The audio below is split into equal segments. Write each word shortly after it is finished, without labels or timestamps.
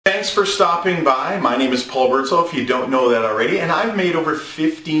Thanks for stopping by. My name is Paul Bertzel, if you don't know that already, and I've made over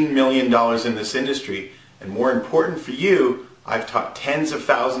 $15 million in this industry. And more important for you, I've taught tens of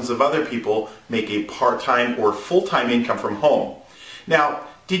thousands of other people make a part-time or full-time income from home. Now,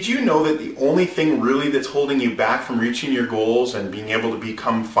 did you know that the only thing really that's holding you back from reaching your goals and being able to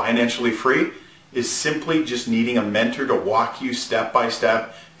become financially free is simply just needing a mentor to walk you step by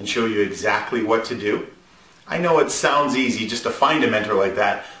step and show you exactly what to do? I know it sounds easy just to find a mentor like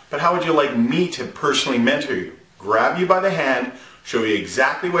that, but how would you like me to personally mentor you? Grab you by the hand, show you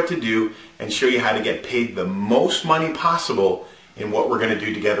exactly what to do, and show you how to get paid the most money possible in what we're going to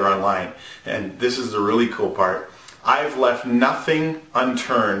do together online. And this is the really cool part. I've left nothing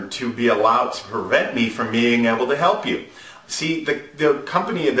unturned to be allowed to prevent me from being able to help you. See, the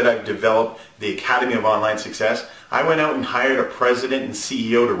company that I've developed, the Academy of Online Success, I went out and hired a president and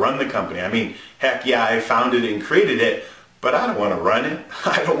CEO to run the company. I mean, heck yeah, I founded it and created it, but I don't want to run it.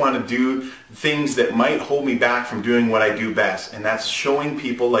 I don't want to do things that might hold me back from doing what I do best, and that's showing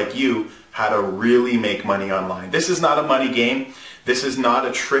people like you how to really make money online. This is not a money game. This is not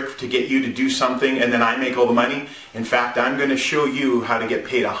a trick to get you to do something and then I make all the money. In fact, I'm going to show you how to get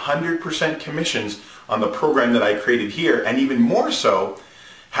paid 100% commissions on the program that I created here, and even more so,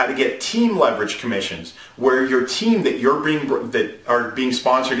 how to get team leverage commissions, where your team that are being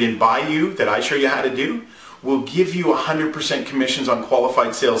sponsored in by you, that I show you how to do, will give you 100% commissions on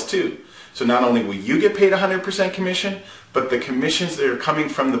qualified sales too. So not only will you get paid 100% commission, but the commissions that are coming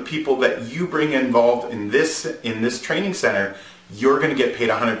from the people that you bring involved in this training center, you're going to get paid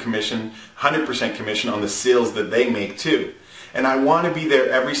 100% commission on the sales that they make too. And I want to be there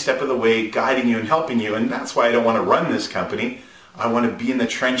every step of the way, guiding you and helping you, and that's why I don't want to run this company. I want to be in the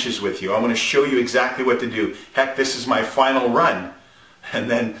trenches with you. I want to show you exactly what to do. Heck, this is my final run. And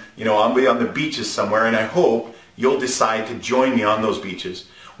then, I'll be on the beaches somewhere, and I hope you'll decide to join me on those beaches.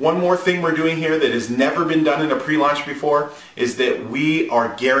 One more thing we're doing here that has never been done in a pre-launch before is that we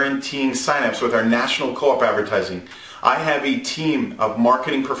are guaranteeing signups with our national co-op advertising. I have a team of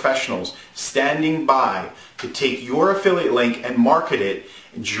marketing professionals standing by to take your affiliate link and market it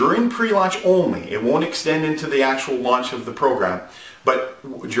during pre-launch only. It won't extend into the actual launch of the program. But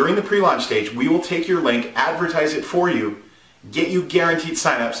during the pre-launch stage, we will take your link, advertise it for you, get you guaranteed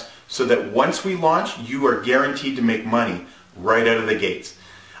signups so that once we launch, you are guaranteed to make money right out of the gates.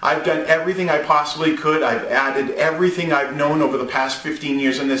 I've done everything I possibly could. I've added everything I've known over the past 15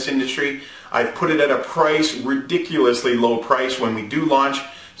 years in this industry. I've put it at a price, ridiculously low price when we do launch,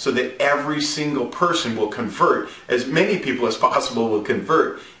 so that every single person will convert, as many people as possible will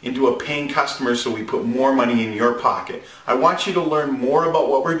convert into a paying customer, so we put more money in your pocket. I want you to learn more about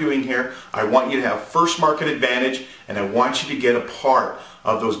what we're doing here. I want you to have first market advantage, and I want you to get a part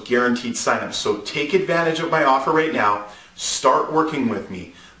of those guaranteed signups. So take advantage of my offer right now. Start working with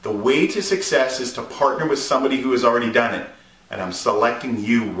me. The way to success is to partner with somebody who has already done it. And I'm selecting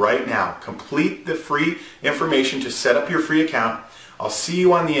you right now. Complete the free information to set up your free account. I'll see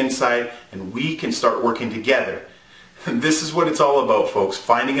you on the inside, and we can start working together. This is what it's all about, folks.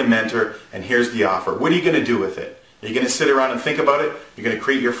 Finding a mentor, and here's the offer. What are you going to do with it? Are you going to sit around and think about it? You're going to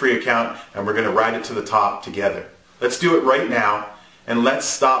create your free account, and we're going to ride it to the top together. Let's do it right now, and let's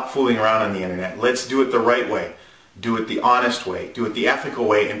stop fooling around on the internet. Let's do it the right way. Do it the honest way. Do it the ethical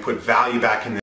way, and put value back in